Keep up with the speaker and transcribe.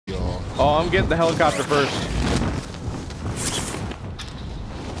Oh, I'm getting the helicopter first.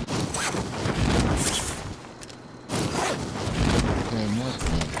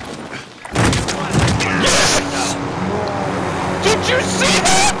 Did you see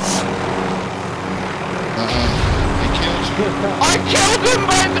that? He killed you. I killed him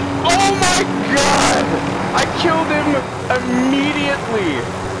by the... Oh my god! I killed him immediately.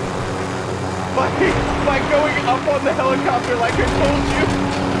 By going up on the helicopter like I told you.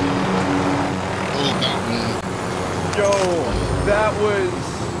 Oh, God, man. Yo, that was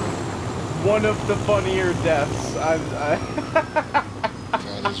one of the funnier deaths I've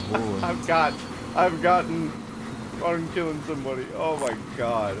gotten on killing somebody. Oh my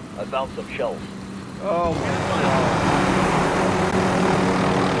god. I found some shells. Oh my god.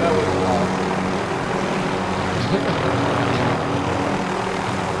 That was awesome.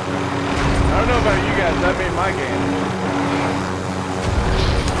 I don't know about you guys, that made my game.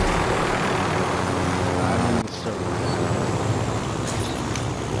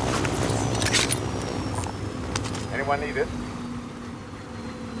 Anyone need it?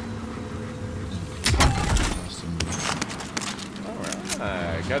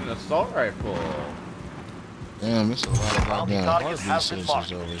 Alright, got an assault rifle. Damn, there's a lot of goddamn Targets heart have been resources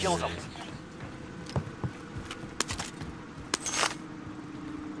marked. over Kill here. them.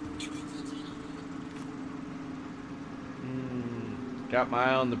 Got my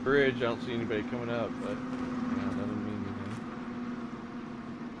eye on the bridge. I don't see anybody coming up, but you know, that doesn't mean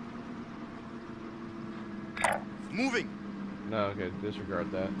anything. Moving. No, okay,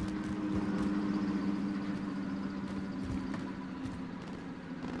 disregard that.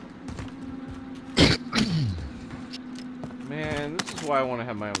 Man, this is why I want to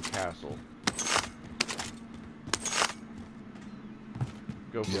have my own castle.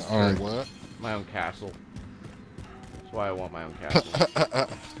 Go for Yeah, what? my own castle. That's why I want my own castle.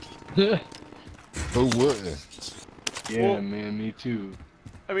 Who wouldn't? Yeah, Well, man, me too.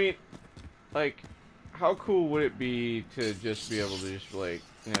 I mean, like, how cool would it be to just be able to just, like,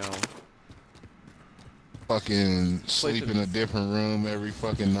 you know... Fucking sleep in a different room every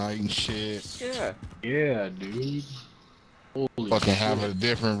fucking night and shit. Yeah. Yeah, dude. Holy Fucking shit. have a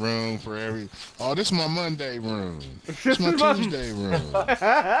different room for every... Oh, this is my Monday room. This my Tuesday room.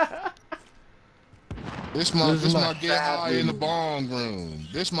 This my get high in the bong room.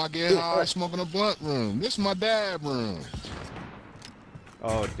 This my get high smoking a blunt room. This my dab room.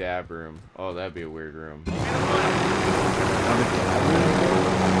 Oh, dab room. Oh, that'd be a weird room. Get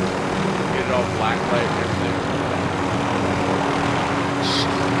it all black light and everything.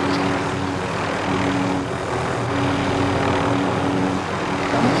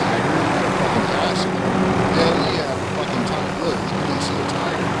 Hell yeah, fucking tiger. Look, you can see a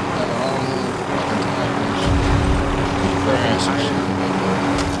tiger. Have a whole fucking tiger and shit. Grass and shit.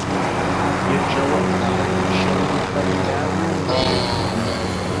 Get your own tiger and show up fucking dab room. Oh, man.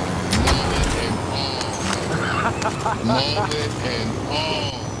 Mullet and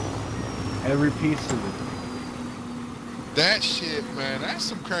all. Every piece of it. That shit, man, that's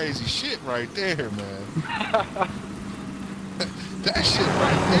some crazy shit right there, man. That shit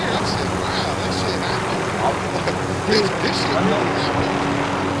right there, I said, wow, that shit happened. This shit really happened.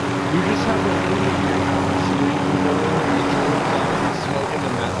 You just have a room in your house where you can go in and smoke in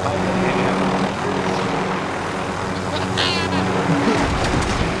the meth pipe and hang out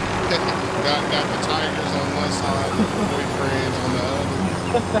Got the tigers on one side and the boyfriends on the other.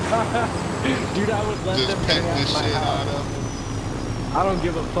 Dude, I would let Just them pet hang out this in my shit house. out of them. I don't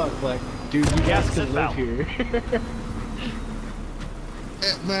give a fuck, like, dude, you guys can live here.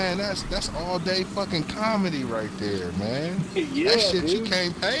 Man, that's all day fucking comedy right there, man. Yeah, that shit dude. you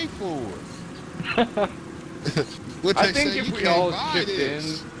can't pay for. What I they think say, if you we can't all buy chipped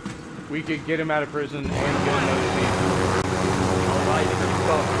this. in, we could get him out of prison and get another team. Alright,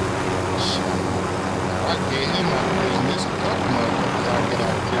 go. I get him out of prison. There's a couple motherfuckers I get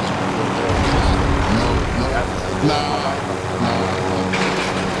out of prison. No.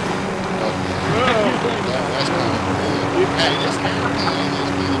 That's kind of good. Hey, this airplane is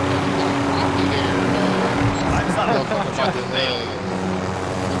really fucking poppy there, man. I'm not Motherfucker about to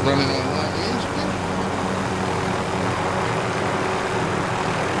running on one engine.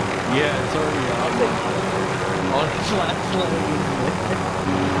 Yeah, it's already on its last leg.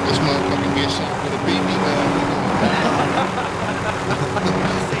 This motherfucker gets shot with a BB gun.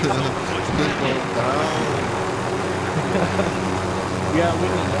 Yeah, we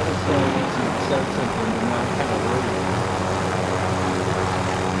didn't notice that once you said something, and now I'm kind of worried.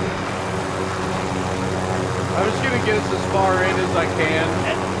 I'm just gonna get us as far in as I can.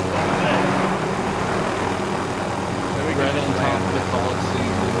 Then we Right can on just top land. of the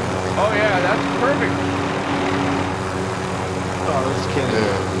Coliseum. Oh Oh yeah, that's perfect. Oh, this kid.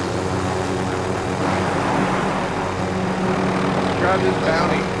 Grab this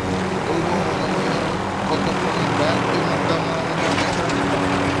bounty. Fuck up on his back, get my thumb out of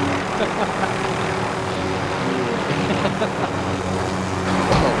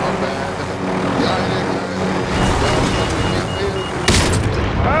Oh, my bad.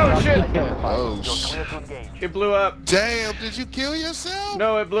 Oh shit! Oh, You're clear to engage. It blew up. damn, did you kill yourself?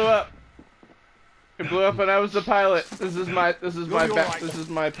 No, it blew up. It blew up, and I was the pilot. This is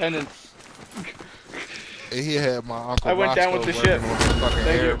my penance. He had my Uncle I went down with the Roscoe ship. working on the fucking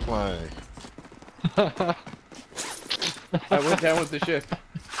Thank you. airplane. I went down with the ship.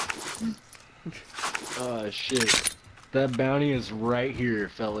 Oh shit. That bounty is right here,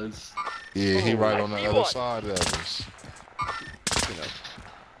 fellas. Yeah, he Oh, right I on the see other one. side of us. You know,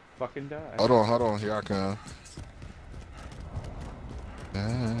 fucking die. Hold on, here I come.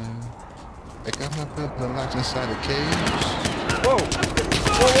 I got my brother locked inside a cage. Whoa!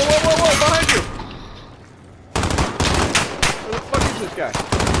 Whoa! Whoa! Whoa! Whoa! Whoa! Behind you! Where the fuck is this guy?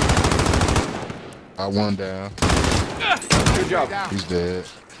 I one down. Good job. He's dead.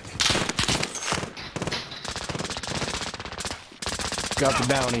 Got the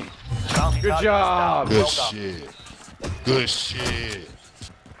bounty. Bounty Good target is job. down. Good Well done. shit. Good shit.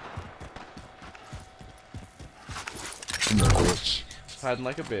 No bitch. Hiding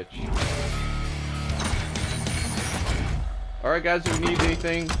like a bitch. Alright guys, if you need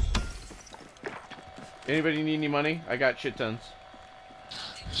anything, anybody need any money? I got shit tons.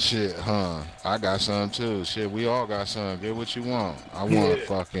 Shit, huh? I got some too. Shit, we all got some. Get what you want. I want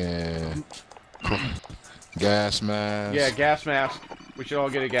fucking gas mask. Yeah, gas mask. We should all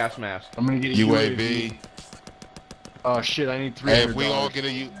get a gas mask. I'm gonna get a UAV. Oh shit, I need $300. Hey, if we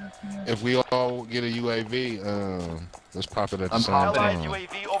all get a UAV, let's pop it at the I'm same popping Allied time.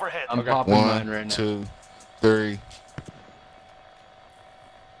 UAV overhead. I'm Okay. popping mine right One, now. 2, 3.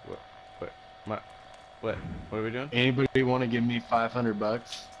 What are we doing? Anybody want to give me $500?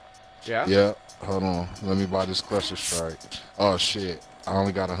 Yeah? Yep. Hold on. Let me buy this cluster strike. Oh shit. I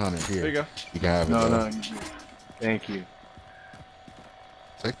only got 100 here. There you go. You can have it. No, though. no. Thank you.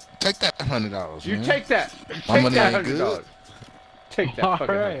 Take that $100. You man. take that. My Take money that ain't good. $100. Take that All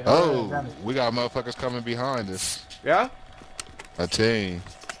fucking right. Oh, we got motherfuckers coming behind us. Yeah? A team.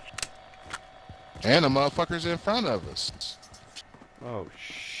 And the motherfuckers in front of us. Oh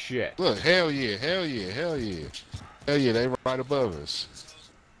shit. Look, hell yeah, hell yeah, hell yeah. Hell yeah, they right above us.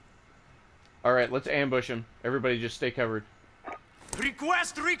 Alright, let's ambush him. Everybody just stay covered.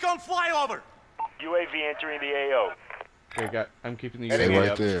 Request recon flyover. UAV entering the AO. Okay, I'm keeping the They UAV right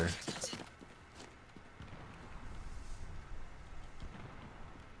up. there.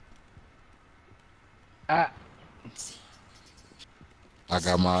 Ah. I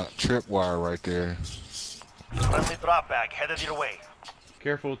got my tripwire right there. Friendly drop bag headed your way.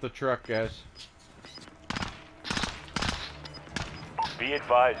 Careful with the truck, guys. Be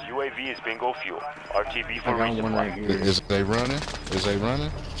advised, UAV is bingo fuel. RTB I for got one right resupply. here. Is they running? Is they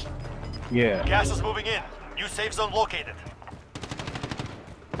running? Yeah. Gas is moving in. New safe zone located.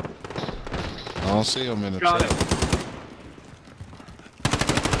 I don't see them in the Got truck.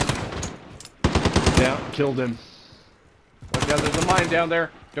 Down. Killed him. Watch out, there's a mine down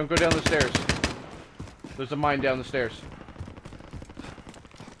there. Don't go down the stairs. There's a mine down the stairs.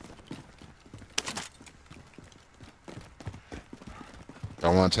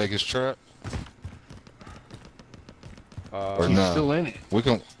 Y'all want to take his truck? Or He's no? still in it. We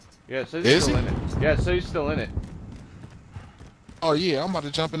can. Yeah, it says Is he's still he? in it. Yeah, it says he's still in it. Oh yeah, I'm about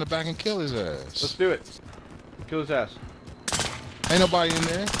to jump in the back and kill his Let's ass. do it. Kill his ass. Ain't nobody in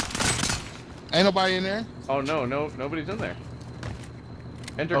there. Ain't nobody in there. Oh no, nobody's in there.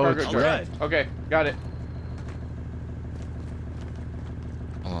 Enter Oh, cargo it's truck. red. Okay, got it.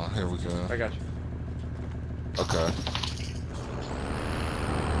 Oh, here we go. I got you. Okay.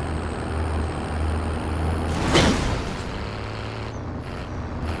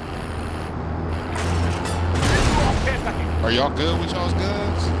 Are y'all good with y'all's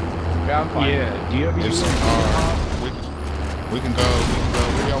guns? Yeah, I'm fine. Yeah. Do you have a If so, UAV? we can go.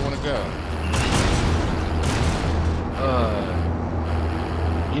 Where y'all want to go?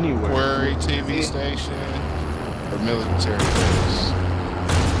 Anywhere. Quarry, TV station, or military base?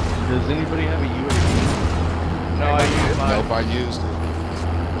 Does anybody have a UAV? No, I used mine. Nope, I used it.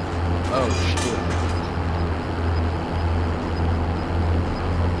 Oh shit.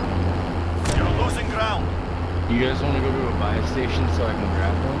 You're losing ground. You guys want to go to a buy station so I can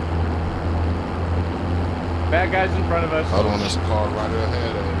grab one? Bad guys in front of us. Hold on, there's a car right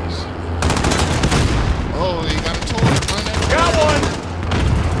ahead of us. Oh, he got a toy. Run that Got one!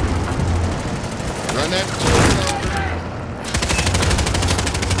 Run that shit over.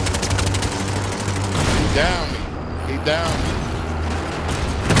 He down me. He down me.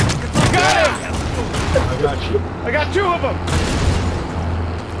 Got him! I got you. I got 2 of them.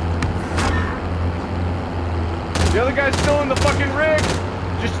 The other guy's still in the fucking rig.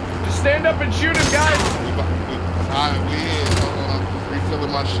 Just stand up and shoot him, guys. Alright, we is. Hold on, I'm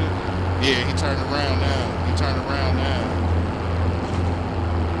refilling my shit. Yeah, he turned around now. He turned around now.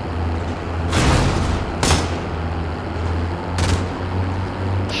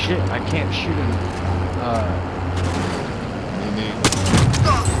 Shit, I can't shoot him.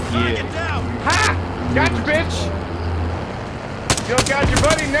 Yeah. Ha! Got you, bitch. You don't got your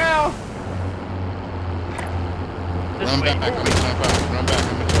buddy now. Run back, I'm gonna jump out. Run back, I'm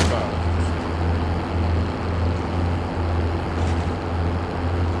gonna jump out.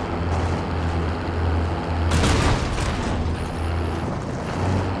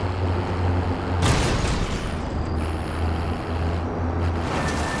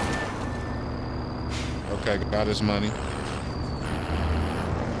 Okay, got his money.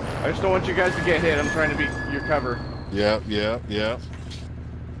 I just don't want you guys to get hit. I'm trying to be your cover. Yep.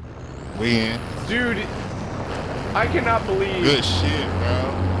 We in. Dude, I cannot believe. Good shit,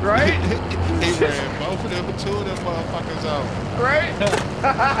 bro. Right? He ran both of them, 2 of them motherfuckers out. Right?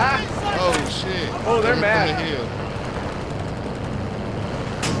 Oh shit. Oh, they're mad. From the hill.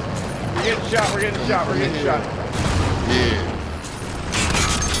 We're getting shot. We're getting shot. We're getting shot. Yeah.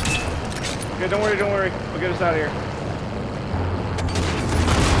 Okay, don't worry. Don't worry. We'll get us out of here.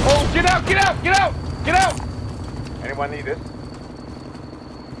 Oh, get out! Get out! Get out! Get out! Anyone need this?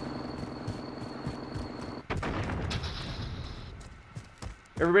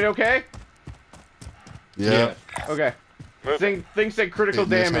 Everybody okay? Yeah. Okay. Thing said critical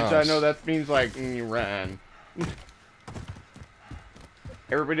Hitting this damage. I house. know that means like run.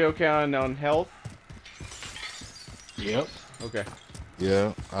 Everybody okay on health? Yep. Okay.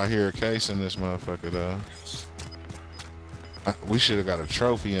 Yeah, I hear a case in this motherfucker though. We should have got a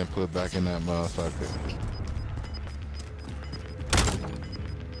trophy and put back in that motherfucker.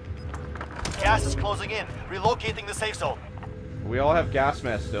 Gas is closing in. Relocating the safe zone. We all have gas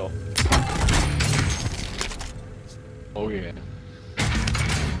masks still. Oh yeah.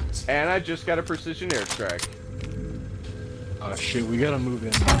 And I just got a precision airstrike. Oh shit, we gotta move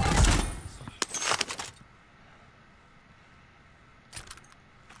in.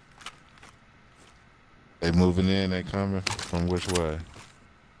 They moving in, they coming from which way?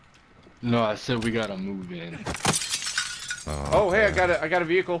 No, I said we gotta move in. Oh, hey, I got a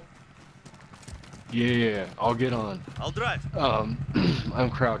vehicle. Yeah, I'll get on. I'll drive.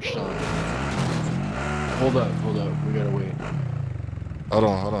 I'm crouched on. Hold up, we gotta wait. Hold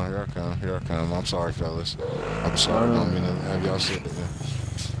on, here I come. I'm sorry, fellas. I'm sorry, I don't mean to have y'all sit there.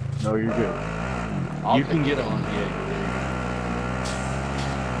 No, you're good. You can get on, yeah.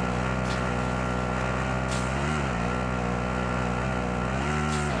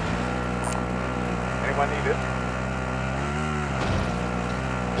 Anyone need this?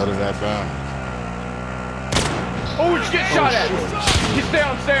 Out of that bound. Oh, just get shot at!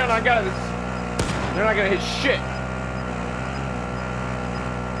 Stay on, I got this. They're not gonna hit shit.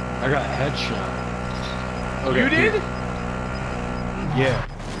 I got headshot. Okay, You did? Yeah.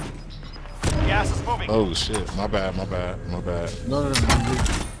 Gas is moving. Oh shit, my bad. No.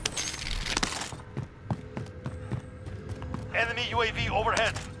 Enemy UAV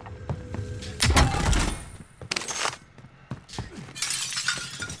overhead.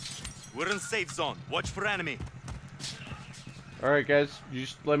 We're in safe zone. Watch for enemy. Alright, guys. You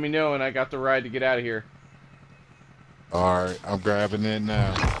just let me know, and I got the ride to get out of here. Alright, I'm grabbing it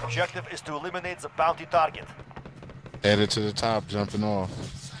now. Objective is to eliminate the bounty target. Headed to the top, jumping off.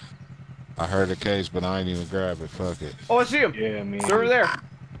 I heard the case, but I ain't even grab it. Fuck it. Oh, I see him. Yeah, man. They're over there.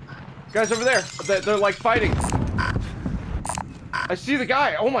 Guys over there. They're like fighting. I see the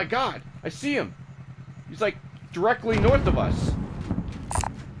guy. Oh my god. I see him. He's like directly north of us.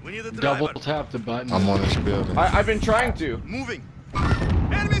 We need a Double driver. tap the button. I'm on this building. I've been trying to. Moving.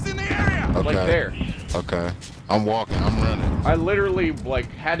 Enemies in the area. Okay. Like there. Okay. I'm walking. I'm running. I literally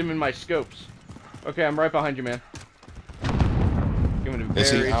like had him in my scopes. Okay, I'm right behind you, man. Give him a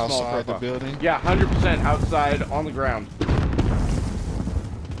Is very he small outside the profile. building? Yeah, 100% outside on the ground.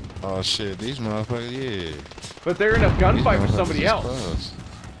 Oh shit, these motherfuckers, yeah. But they're in a These gunfight with motherfuckers somebody is else. close.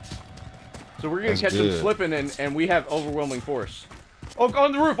 So we're gonna That's catch them good. slipping, and we have overwhelming force. Oh,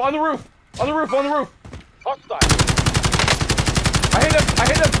 on the roof! On the roof! On the roof! On the roof! Hostile. I hit him! I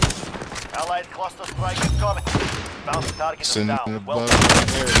hit him! Allied cluster strike incoming. Bounty target is Sending down. above Well, the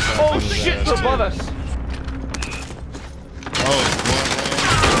air Oh attack shit! on They're his above ass, us! too. Oh,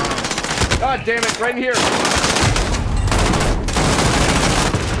 one God damn it, right in here.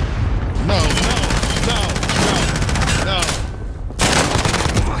 No, no.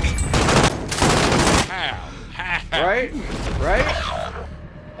 How? Right? Right?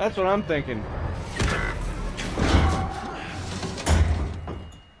 That's what I'm thinking.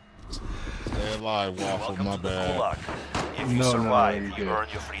 Stay alive, Waffle, my bad. If you survive, you earn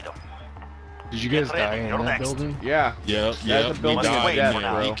your freedom. Did you guys die in that building? Yeah. Yep. That's a building died of death, in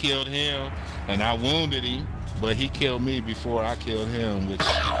there. bro. He killed him, and I wounded him, but he killed me before I killed him, which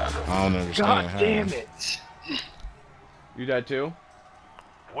I don't understand God how. damn it! You died too?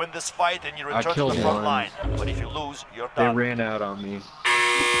 Win this fight and you I return to killed the front one. line. But if you lose, you're They done. ran out on me.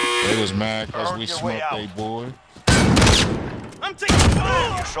 They was mad because Earn we your way smoked out. they boy. I'm taking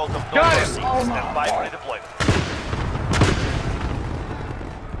fire! You showed them no Got it! mercy. Stand by for redeployment.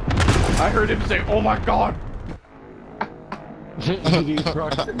 I heard him say, "Oh my God." Did you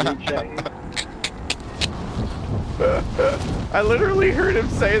cross the new check? I literally heard him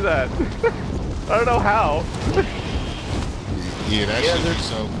say that. I don't know how. Yeah, that shit is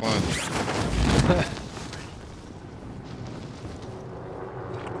so funny.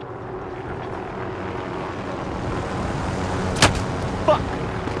 Fuck.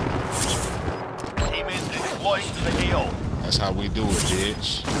 Teammates redeploying to the AO. That's how we do it,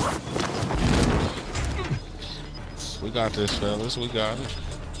 bitch. We got this, fellas. We got it.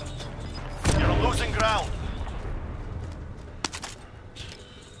 You're losing ground.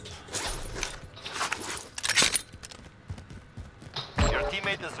 Your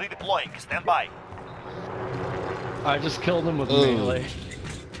teammate is redeploying. Stand by. I just killed him with Ooh. melee.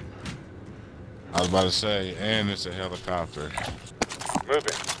 I was about to say, and it's a helicopter.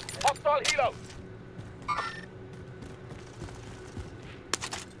 Moving. Hostile helo.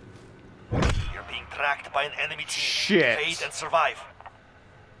 You're being tracked by an enemy team. Shit. Fade and survive.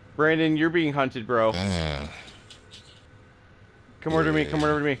 Brandon, you're being hunted, bro. Damn. Come over to me. Come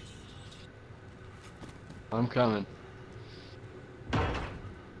over to me. I'm coming.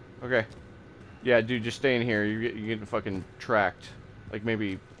 Okay. Yeah, dude, just stay in here. You're getting fucking tracked. Like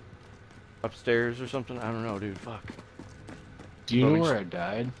maybe upstairs or something. I don't know, dude. Fuck. Do you know Probably where I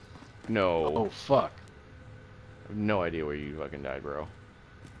died? No. Oh, fuck. I have no idea where you fucking died, bro.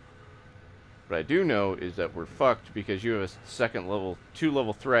 What I do know is that we're fucked because you have a second level, 2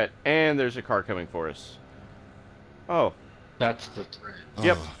 level threat, and there's a car coming for us. Oh. That's the threat.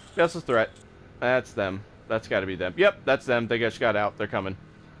 Yep. Oh. That's the threat. That's them. That's got to be them. Yep, that's them. They just got out. They're coming.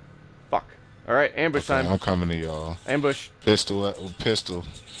 Fuck. All right, ambush Okay, time. I'm coming to y'all. Ambush. Pistol with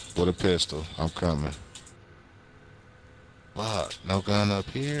a pistol. I'm coming. Fuck, no gun up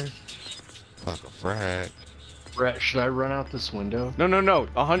here? Fuck a frag. Brett, should I run out this window? No, no, no.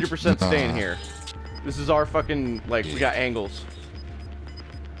 100% stay in Nah. here. This is our fucking, like, we got angles.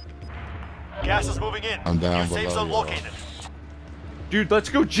 Gas is moving in. I'm down New safe below zone y'all. located. Dude, let's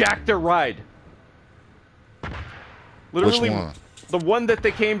go jack their ride. Literally, Which one? the one that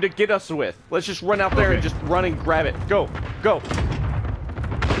they came to get us with. Let's just run out there and just run and grab it. Go, go. Got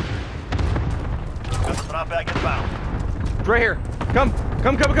the drop bag inbound. It's right here. Come,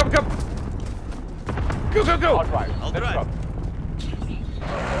 come, come, come, come. Go, go, go. I'll drive.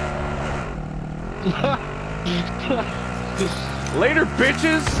 Later,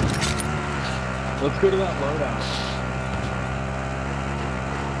 bitches. Let's go to that loadout.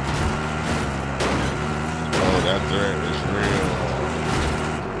 Oh, that threat is real.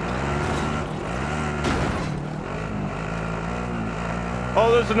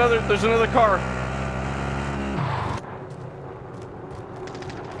 Oh, there's another car.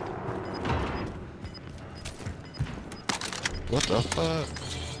 What the fuck?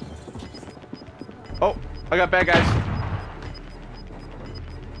 Oh, I got bad guys.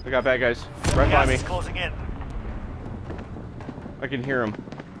 I got bad guys. Right by Gas me. is closing in. I can hear them.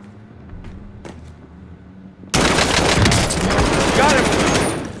 Got him!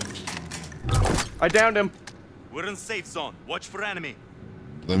 I downed him. We're in safe zone. Watch for enemy.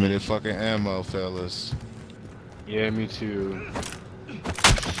 Limited fucking ammo, fellas. Yeah, me too.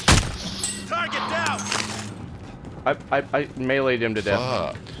 Target down. I meleeed him to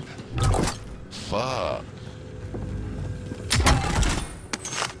death. Fuck. Fuck.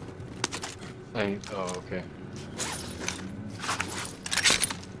 Oh, okay.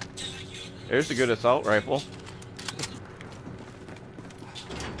 There's a good assault rifle.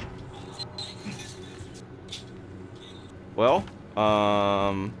 Well,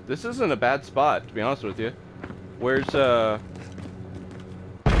 this isn't a bad spot, to be honest with you. Where's,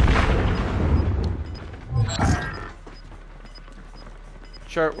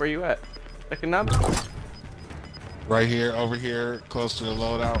 Chart, where you at? Economic? Right here, over here, close to the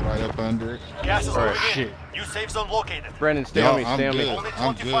loadout, right up under it. Gas is All right, moving in. shit. New safe zone located. Brandon, stay Yo, on me, I'm stay on me. good. Only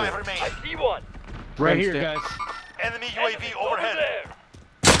I'm 25 good. remain. See one. Right here, Stand- guys. Enemy UAV overhead.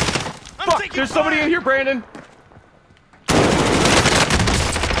 Fuck, there's somebody in here, Brandon.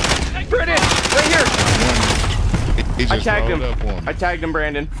 Brandon, right here. He I just tagged rolled him. up on me. I tagged him,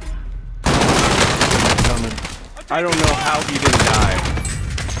 Brandon. Coming. I don't know how he didn't die.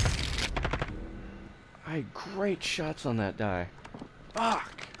 I had great shots on that die.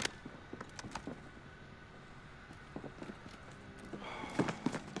 Fuck.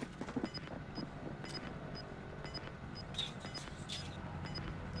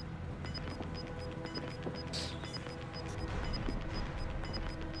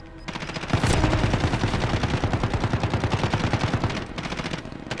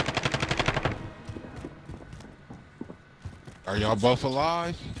 Are y'all both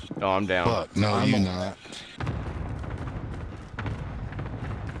alive? No, I'm down. Fuck, no, I'm you alive.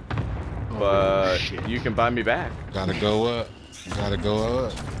 not. But shit. you can buy me back. Gotta go up. Gotta go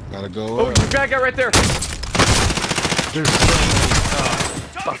up. Gotta go Oh, up. you got a guy right there. There's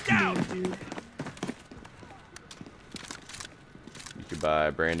so Target down. You could buy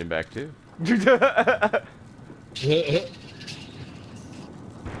Brandon back too. many.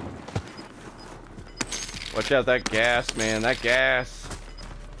 Watch out, that gas, man. That gas.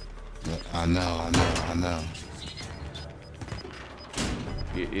 I know.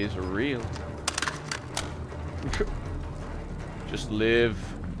 It is real. Just live.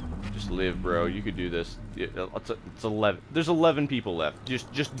 Just live, bro. You could do this. It's 11. There's 11 people left.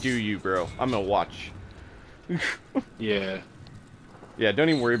 Just do you, bro. I'm gonna watch. Yeah. Yeah, don't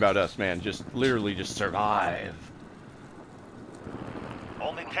even worry about us, man. Just literally just survive.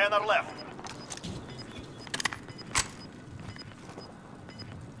 Only 10 are left.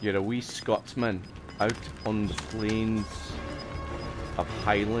 You're a wee Scotsman out on the plains of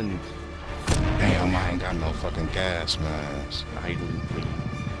Highland. Damn, I ain't got no fucking gas mask. Highland plains.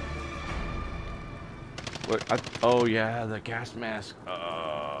 What? Oh yeah, the gas mask.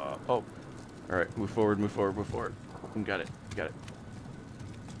 Oh. All right, move forward. Got it.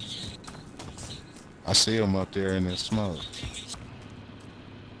 I see him up there in the smoke.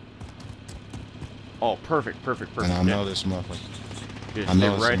 Oh, perfect. And I know this motherfucker. Just I know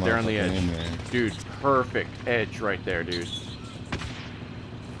stay it's right a there on the motherfucker edge. in there. Dude, perfect edge right there, dude.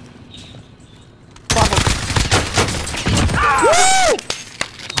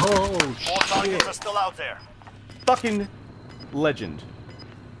 Oh, All targets are still out there. Fucking legend.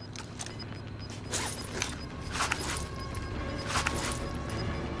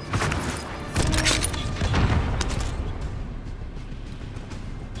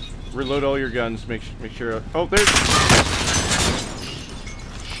 Reload all your guns. Make sure. Oh, there's.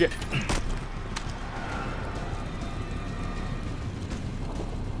 Shit.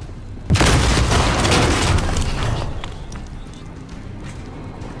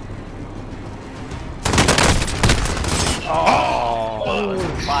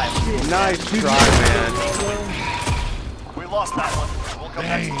 Nice try, man. We lost that one. We'll come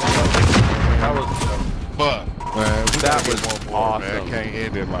back to That was fuck, man. We That gotta get was one more, man. awesome. Can't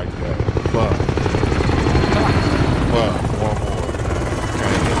end it like that. Fuck.